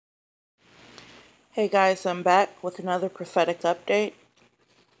Hey guys, I'm back with another prophetic update.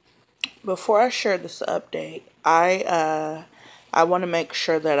 Before I share this update, I want to make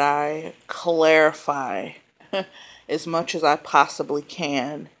sure that I clarify as much as I possibly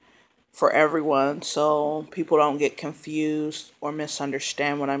can for everyone so people don't get confused or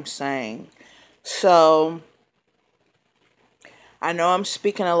misunderstand what I'm saying. So, I know I'm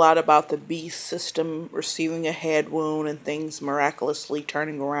speaking a lot about the beast system receiving a head wound and things miraculously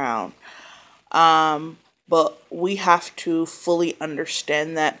turning around. But we have to fully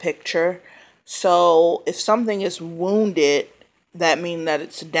understand that picture. So if something is wounded, that means that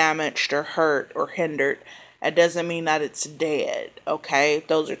it's damaged or hurt or hindered. It doesn't mean that it's dead. Okay,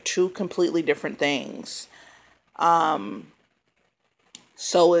 those are two completely different things. So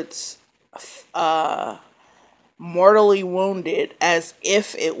it's mortally wounded as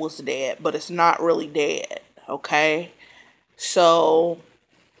if it was dead, but it's not really dead. Okay, so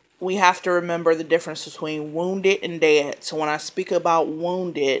we have to remember the difference between wounded and dead. So when I speak about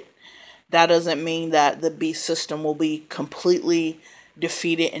wounded, that doesn't mean that the beast system will be completely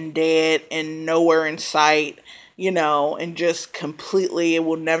defeated and dead and nowhere in sight, and just completely, it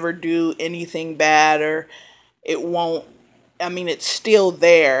will never do anything bad, or it won't, it's still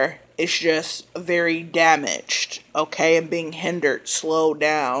there. It's just very damaged, okay, and being hindered, slowed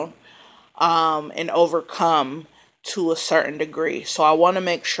down, and overcome to a certain degree. So I want to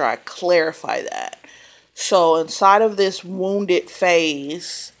make sure I clarify that. So inside of this wounded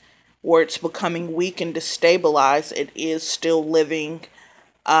phase where it's becoming weak and destabilized, it is still living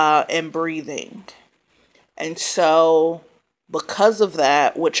and breathing. And so because of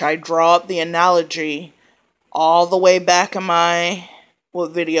that, which I draw up the analogy all the way back in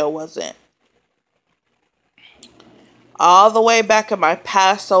what video was it? All the way back in my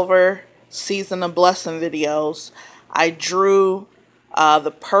Passover season of blessing videos, I drew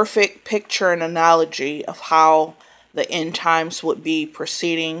the perfect picture and analogy of how the end times would be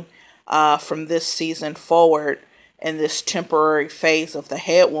proceeding from this season forward in this temporary phase of the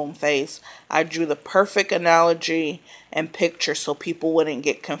head wound phase. I drew the perfect analogy and picture so people wouldn't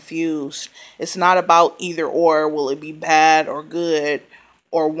get confused. It's not about either or. Will it be bad or good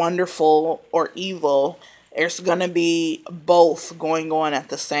or wonderful or evil? There's going to be both going on at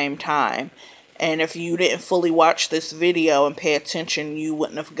the same time. And if you didn't fully watch this video and pay attention, you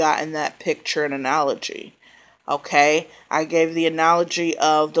wouldn't have gotten that picture and analogy. Okay? I gave the analogy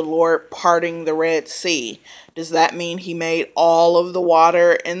of the Lord parting the Red Sea. Does that mean he made all of the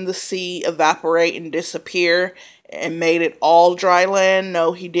water in the sea evaporate and disappear and made it all dry land?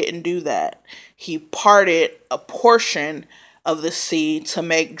 No, he didn't do that. He parted a portion of the sea to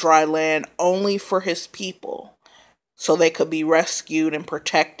make dry land only for his people, so they could be rescued and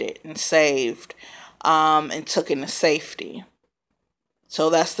protected and saved, and took into safety.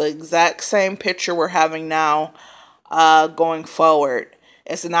 So that's the exact same picture we're having now going forward.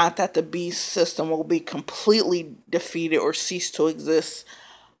 It's not that the beast system will be completely defeated or cease to exist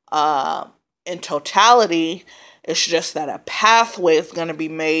in totality. It's just that a pathway is going to be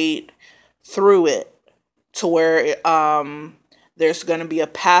made through it, to where there's going to be a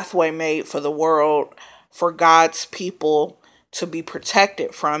pathway made for the world, for God's people to be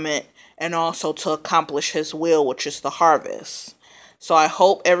protected from it, and also to accomplish his will, which is the harvest. So I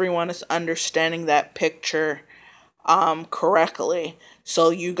hope everyone is understanding that picture correctly, so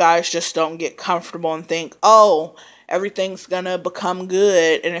you guys just don't get comfortable and think, oh, everything's going to become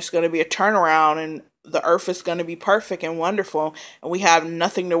good and it's going to be a turnaround and the earth is going to be perfect and wonderful and we have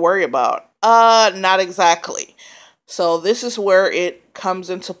nothing to worry about. Not exactly. So this is where it comes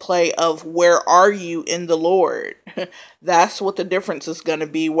into play of where are you in the Lord? That's what the difference is going to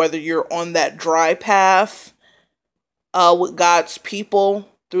be, whether you're on that dry path with God's people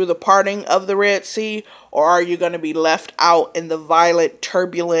through the parting of the Red Sea, or are you going to be left out in the violent,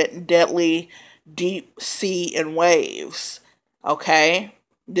 turbulent, deadly, deep sea and waves? Okay?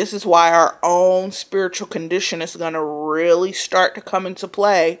 This is why our own spiritual condition is going to really start to come into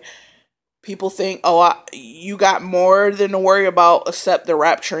play. People think, oh, you got more than to worry about except the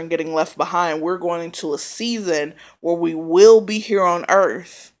rapture and getting left behind. We're going into a season where we will be here on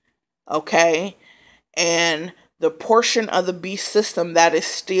earth. Okay? And the portion of the beast system that is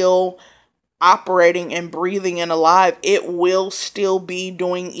still operating and breathing and alive, it will still be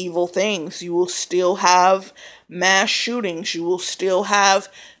doing evil things. You will still have mass shootings. You will still have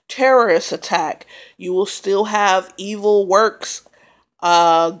terrorist attack. You will still have evil works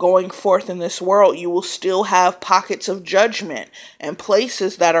going forth in this world. You will still have pockets of judgment and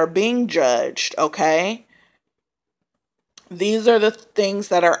places that are being judged. Okay? These are the things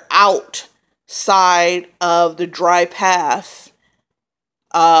that are outside of the dry path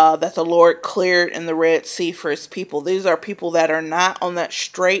that the Lord cleared in the Red Sea for his people. These are people that are not on that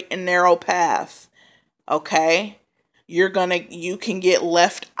straight and narrow path. Okay? You can get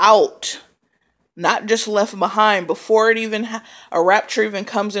left out, not just left behind. Before it even a rapture even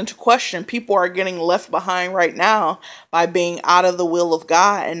comes into question, people are getting left behind right now by being out of the will of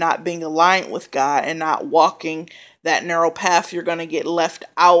God and not being aligned with God and not walking that narrow path. You're going to get left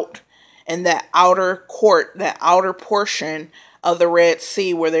out in that outer court, that outer portion of the Red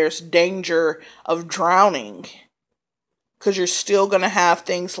Sea where there's danger of drowning. Because you're still going to have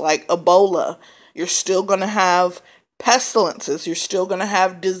things like Ebola. You're still going to have pestilences. You're still going to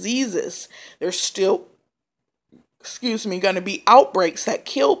have diseases. There's still, going to be outbreaks that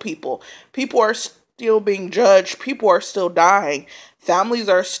kill people. People are still being judged. People are still dying. Families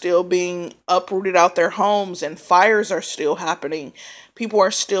are still being uprooted out their homes, and fires are still happening. People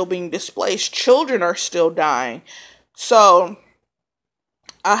are still being displaced. Children are still dying. So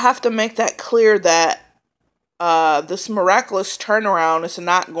I have to make that clear that this miraculous turnaround is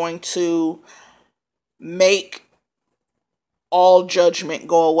not going to make all judgment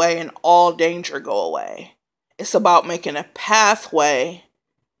go away and all danger go away. It's about making a pathway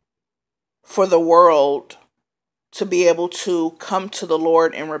for the world to be able to come to the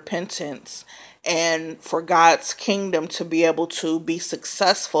Lord in repentance, and for God's kingdom to be able to be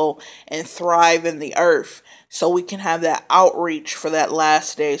successful and thrive in the earth, so we can have that outreach for that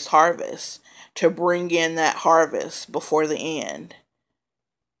last day's harvest, to bring in that harvest before the end.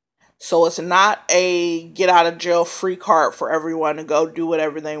 So it's not a get out of jail free card for everyone to go do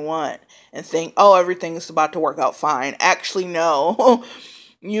whatever they want and think, oh, everything is about to work out fine. Actually, no.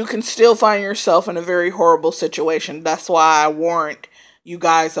 You can still find yourself in a very horrible situation. That's why I warned you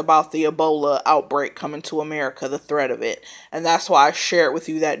guys about the Ebola outbreak coming to America, the threat of it. And that's why I shared with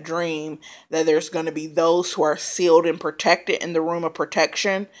you that dream that there's going to be those who are sealed and protected in the room of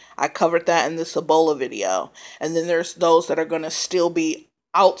protection. I covered that in this Ebola video. And then there's those that are going to still be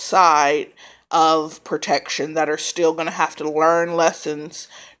outside of protection, that are still going to have to learn lessons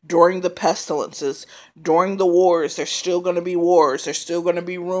during the pestilences, during the wars. There's still going to be wars. There's still going to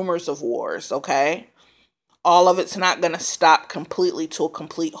be rumors of wars, okay? All of it's not going to stop completely to a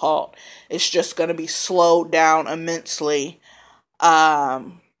complete halt. It's just going to be slowed down immensely.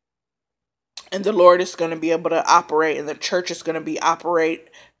 And the Lord is going to be able to operate, and the church is going to be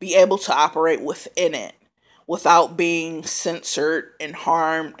able to operate within it without being censored and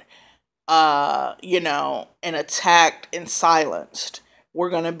harmed, and attacked and silenced. We're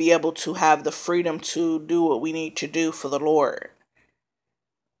going to be able to have the freedom to do what we need to do for the Lord.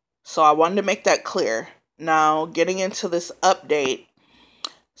 So I wanted to make that clear. Now, getting into this update.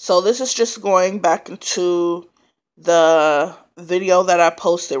 So this is just going back into the video that I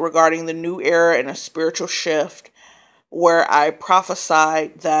posted regarding the new era and a spiritual shift, where I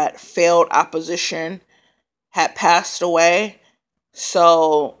prophesied that failed opposition had passed away.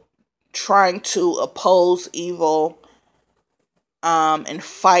 So trying to oppose evil and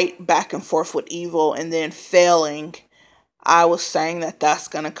fight back and forth with evil and then failing, I was saying that that's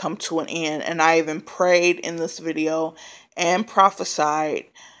going to come to an end. And I even prayed in this video and prophesied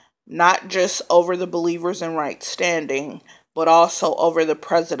not just over the believers in right standing, but also over the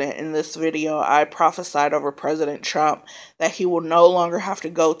president. In this video, I prophesied over President Trump that he will no longer have to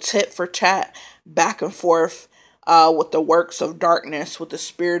go tit for tat back and forth with the works of darkness, with the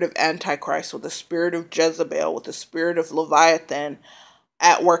spirit of Antichrist, with the spirit of Jezebel, with the spirit of Leviathan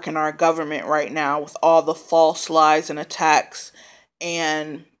at work in our government right now, with all the false lies and attacks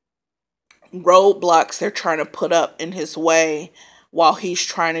and roadblocks they're trying to put up in his way while he's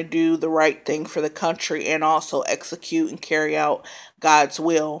trying to do the right thing for the country and also execute and carry out God's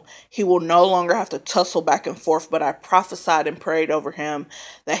will. He will no longer have to tussle back and forth, but I prophesied and prayed over him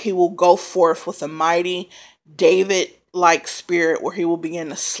that he will go forth with a mighty David-like spirit, where he will begin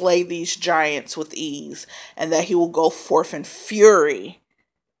to slay these giants with ease, and that he will go forth in fury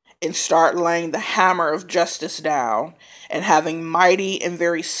and start laying the hammer of justice down and having mighty and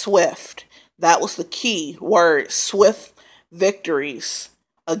very swift, that was the key word, swift victories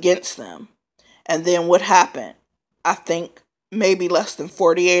against them. And then what happened? I think maybe less than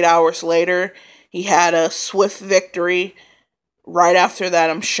 48 hours later, he had a swift victory. Right after that,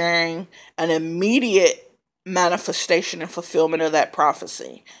 I'm sharing an immediate manifestation and fulfillment of that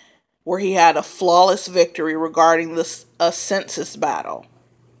prophecy, where he had a flawless victory regarding this census battle.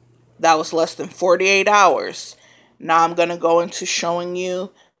 That was less than 48 hours. Now I'm going to go into showing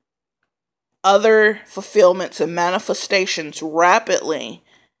you other fulfillments and manifestations rapidly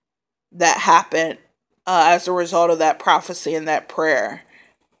that happened as a result of that prophecy and that prayer.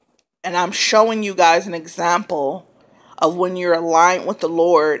 And I'm showing you guys an example of when you're aligned with the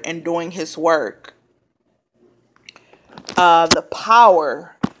Lord and doing His work. The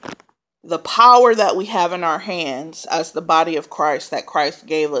power that we have in our hands as the body of Christ that Christ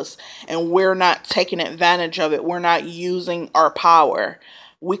gave us, and we're not taking advantage of it. We're not using our power.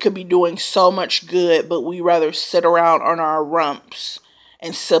 We could be doing so much good, but we rather sit around on our rumps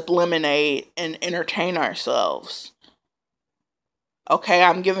and sip lemonade and entertain ourselves. Okay,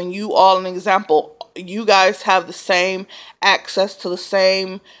 I'm giving you all an example. You guys have the same access to the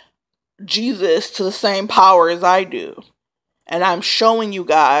same Jesus, to the same power as I do. And I'm showing you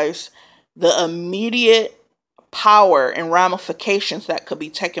guys the immediate power and ramifications that could be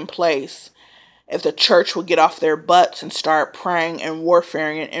taking place if the church would get off their butts and start praying and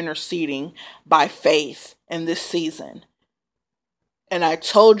warfaring and interceding by faith in this season. And I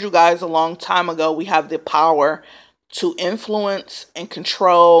told you guys a long time ago, we have the power to influence and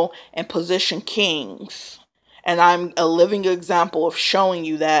control and position kings. And I'm a living example of showing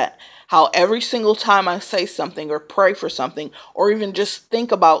you that, how every single time I say something or pray for something or even just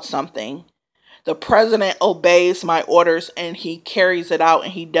think about something, the president obeys my orders and he carries it out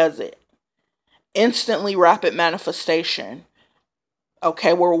and he does it. Instantly rapid manifestation.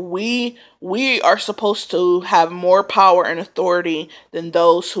 Okay, where we are supposed to have more power and authority than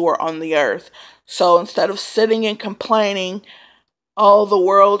those who are on the earth. So instead of sitting and complaining, oh, the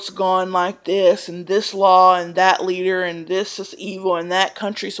world's gone like this, and this law, and that leader, and this is evil, and that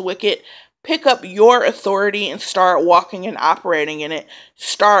country's wicked, pick up your authority and start walking and operating in it.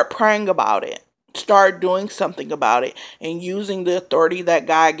 Start praying about it. Start doing something about it and using the authority that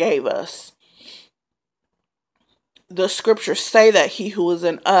God gave us. The scriptures say that he who is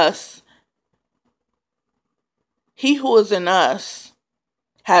in us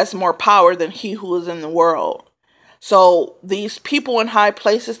has more power than he who is in the world. So these people in high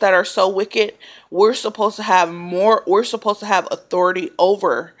places that are so wicked, we're supposed to have authority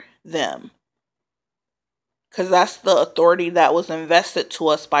over them. Because that's the authority that was invested to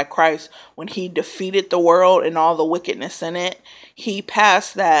us by Christ when he defeated the world and all the wickedness in it. He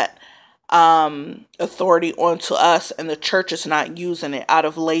passed that authority onto us, and the church is not using it out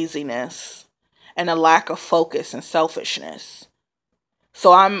of laziness and a lack of focus and selfishness.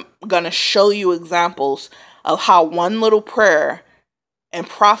 So I'm going to show you examples of how one little prayer and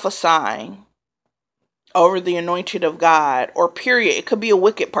prophesying over the anointed of God, or period, it could be a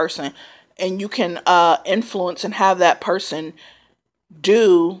wicked person, and you can influence and have that person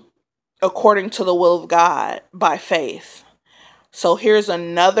do according to the will of God by faith. So here's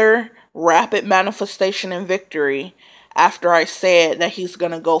another rapid manifestation in victory after I said that he's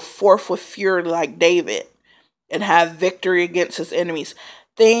going to go forth with fury like David and have victory against his enemies.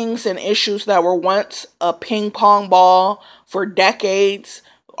 Things and issues that were once a ping pong ball for decades,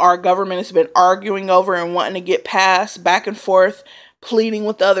 our government has been arguing over and wanting to get passed back and forth, pleading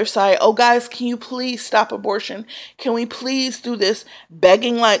with the other side. Oh, guys, can you please stop abortion? Can we please do this?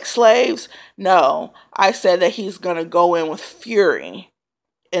 Begging like slaves? No, I said that he's going to go in with fury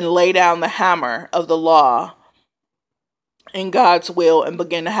and lay down the hammer of the law in God's will and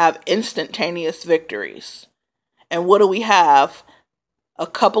begin to have instantaneous victories. And what do we have a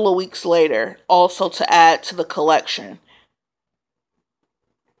couple of weeks later, also to add to the collection?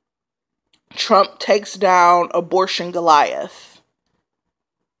 Trump takes down abortion Goliath.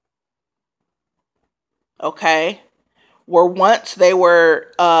 Okay? Where once they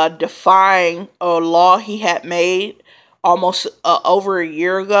were defying a law he had made almost over a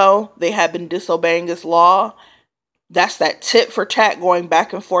year ago. They had been disobeying his law. That's that tit for tat going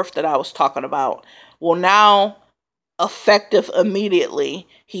back and forth that I was talking about. Well, now, effective immediately,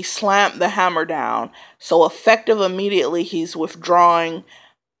 he slammed the hammer down. So effective immediately, he's withdrawing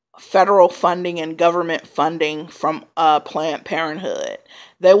federal funding and government funding from Planned Parenthood.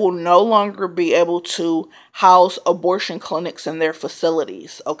 They will no longer be able to house abortion clinics in their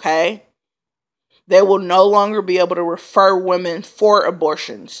facilities, okay? They will no longer be able to refer women for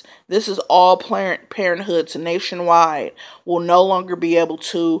abortions. This is all Planned Parenthoods nationwide will no longer be able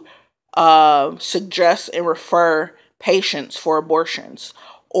to suggest and refer patients for abortions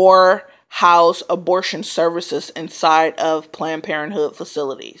or house abortion services inside of Planned Parenthood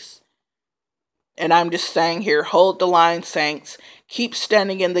facilities. And I'm just saying here, hold the line, saints. Keep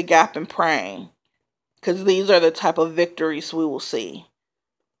standing in the gap and praying, because these are the type of victories we will see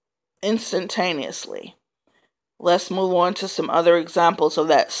instantaneously. Let's move on to some other examples of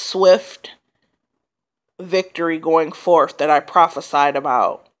that swift victory going forth that I prophesied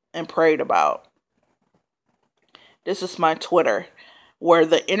about and prayed about. This is my Twitter, where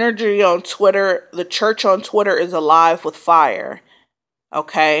the energy on Twitter, the church on Twitter is alive with fire.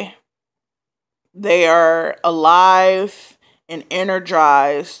 Okay? They are alive and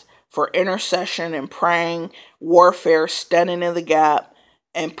energized for intercession and praying, warfare, standing in the gap,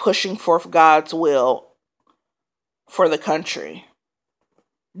 and pushing forth God's will for the country.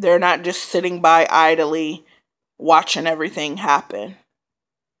 They're not just sitting by idly watching everything happen.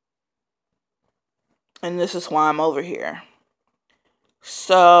 And this is why I'm over here.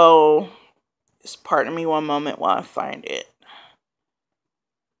 So, just pardon me one moment while I find it.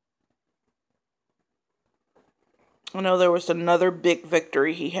 I know there was another big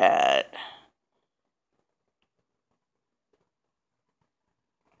victory he had.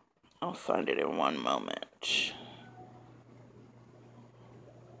 I'll find it in one moment.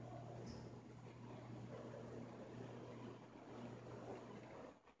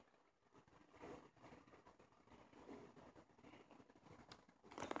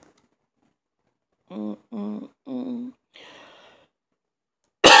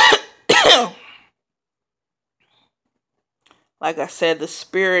 Like I said, the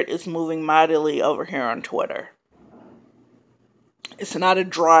spirit is moving mightily over here on Twitter. It's not a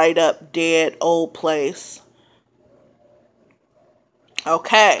dried up, dead, old place.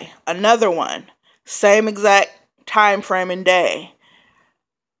 Okay, another one. Same exact time frame and day.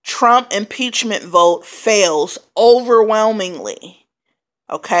 Trump impeachment vote fails overwhelmingly.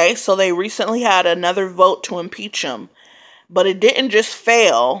 Okay, so they recently had another vote to impeach him. But it didn't just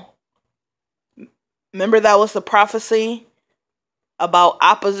fail. Remember that was the prophecy about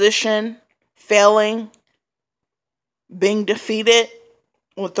opposition failing, being defeated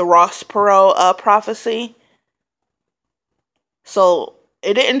with the Ross Perot prophecy. So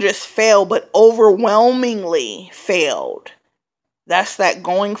it didn't just fail, but overwhelmingly failed. That's that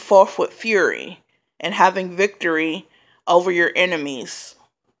going forth with fury and having victory over your enemies.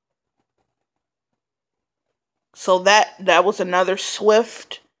 So that was another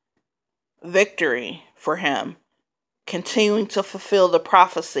swift victory for him, continuing to fulfill the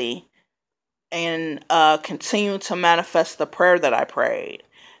prophecy and continue to manifest the prayer that I prayed.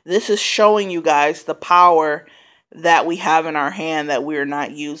 This is showing you guys the power that we have in our hand that we're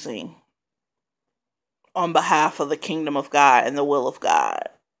not using on behalf of the kingdom of God and the will of God.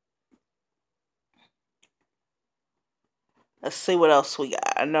 Let's see what else we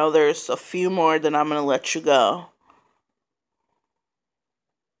got. I know there's a few more, then I'm going to let you go.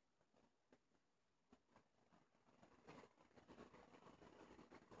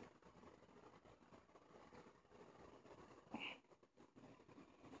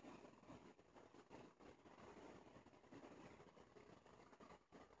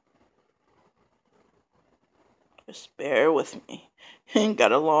 Just bear with me.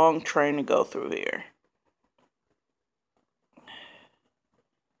 Got a long train to go through here.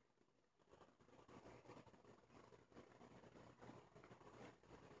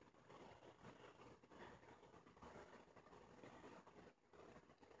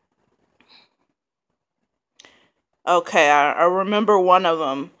 Okay, I remember one of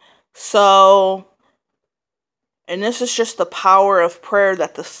them. So, and this is just the power of prayer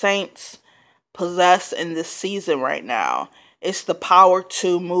that the saints possess in this season right now. It's the power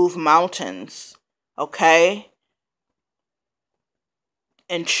to move mountains, okay?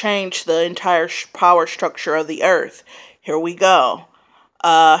 And change the entire power structure of the earth. Here we go.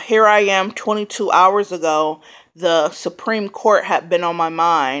 Here I am 22 hours ago. The Supreme Court had been on my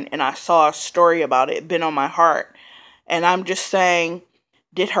mind, and I saw a story about it, been on my heart. And I'm just saying,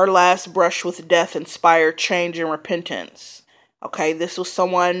 did her last brush with death inspire change and repentance? Okay, this was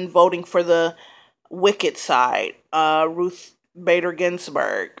someone voting for the wicked side, Ruth Bader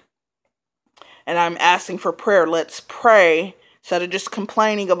Ginsburg. And I'm asking for prayer. Let's pray. Instead of just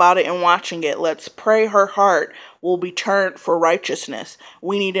complaining about it and watching it, let's pray her heart will be turned for righteousness.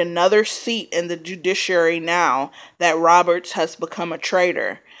 We need another seat in the judiciary now that Roberts has become a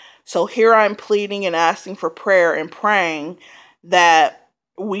traitor. So here I'm pleading and asking for prayer and praying that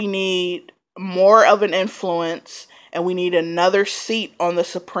we need more of an influence and we need another seat on the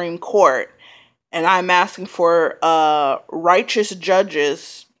Supreme Court. And I'm asking for righteous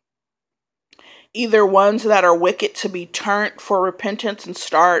judges, either ones that are wicked to be turned for repentance and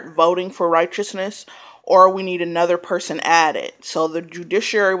start voting for righteousness, or we need another person added. So the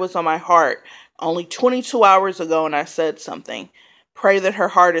judiciary was on my heart only 22 hours ago, and I said something. Pray that her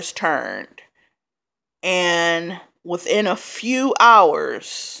heart is turned. And within a few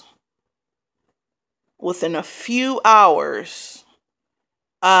hours,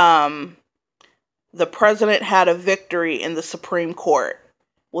 the president had a victory in the Supreme Court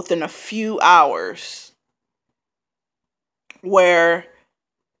within a few hours, where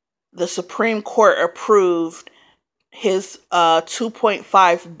the Supreme Court approved his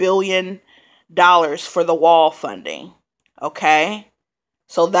 $2.5 billion for the wall funding. Okay?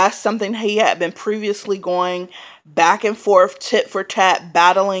 So that's something he had been previously going back and forth, tit for tat,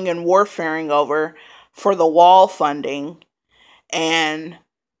 battling and warfaring over for the wall funding. And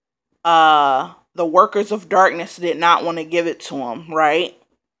the workers of darkness did not want to give it to him, right?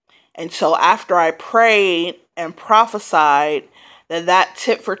 And so after I prayed and prophesied that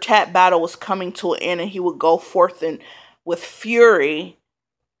tit for tat battle was coming to an end and he would go forth with fury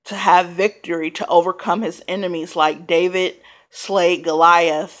to have victory, to overcome his enemies like David slayed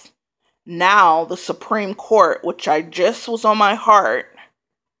Goliath. Now the Supreme Court, which I just was on my heart,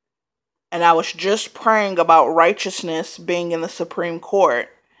 and I was just praying about righteousness being in the Supreme Court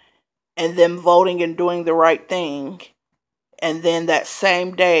and them voting and doing the right thing. And then that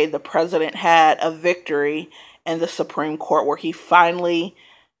same day, the president had a victory in the Supreme Court where he finally,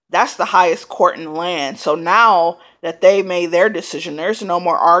 that's the highest court in the land. So now that they made their decision, there's no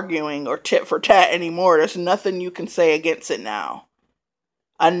more arguing or tit for tat anymore. There's nothing you can say against it now.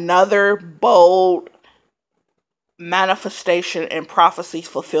 Another bold manifestation and prophecy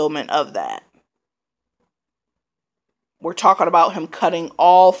fulfillment of that. We're talking about him cutting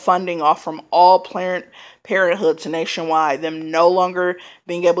all funding off from all parenthoods nationwide, them no longer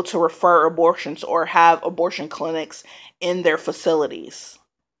being able to refer abortions or have abortion clinics in their facilities.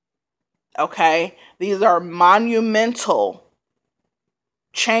 Okay? These are monumental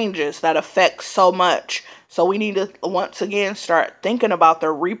changes that affect so much. So we need to once again start thinking about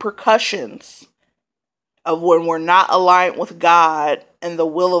the repercussions of when we're not aligned with God and the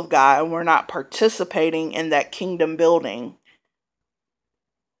will of God, and we're not participating in that kingdom building,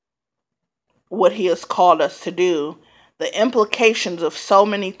 what he has called us to do, the implications of so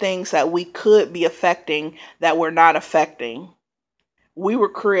many things that we could be affecting that we're not affecting. We were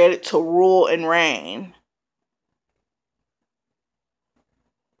created to rule and reign.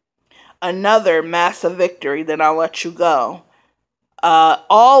 Another massive victory, then I'll let you go.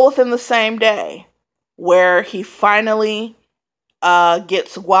 All within the same day, where he finally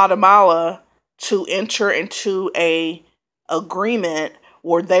gets Guatemala to enter into a agreement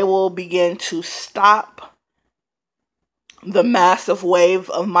where they will begin to stop the massive wave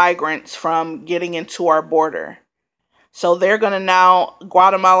of migrants from getting into our border. So they're going to now,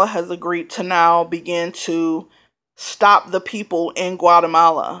 Guatemala has agreed to now begin to stop the people in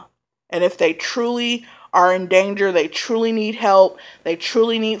Guatemala. And if they truly are in danger, they truly need help, they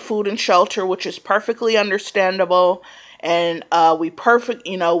truly need food and shelter, which is perfectly understandable. And we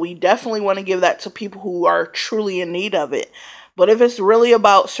definitely want to give that to people who are truly in need of it. But if it's really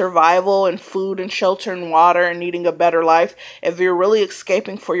about survival and food and shelter and water and needing a better life, if you're really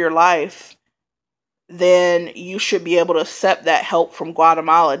escaping for your life, then you should be able to accept that help from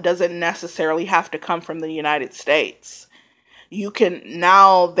Guatemala. It doesn't necessarily have to come from the United States. They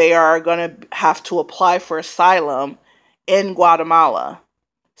are going to have to apply for asylum in Guatemala.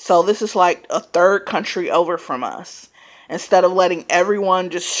 So this is like a third country over from us. Instead of letting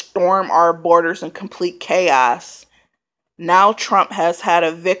everyone just storm our borders in complete chaos, now Trump has had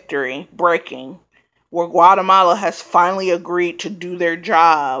a victory breaking where Guatemala has finally agreed to do their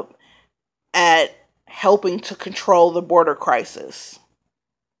job at helping to control the border crisis.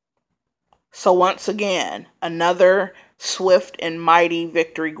 So once again, another swift and mighty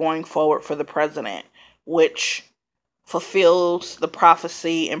victory going forward for the president, which fulfills the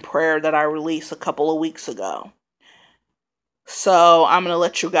prophecy and prayer that I released a couple of weeks ago. So I'm going to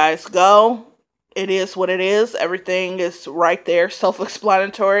let you guys go. It is what it is. Everything is right there,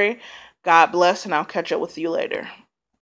 self-explanatory. God bless, and I'll catch up with you later.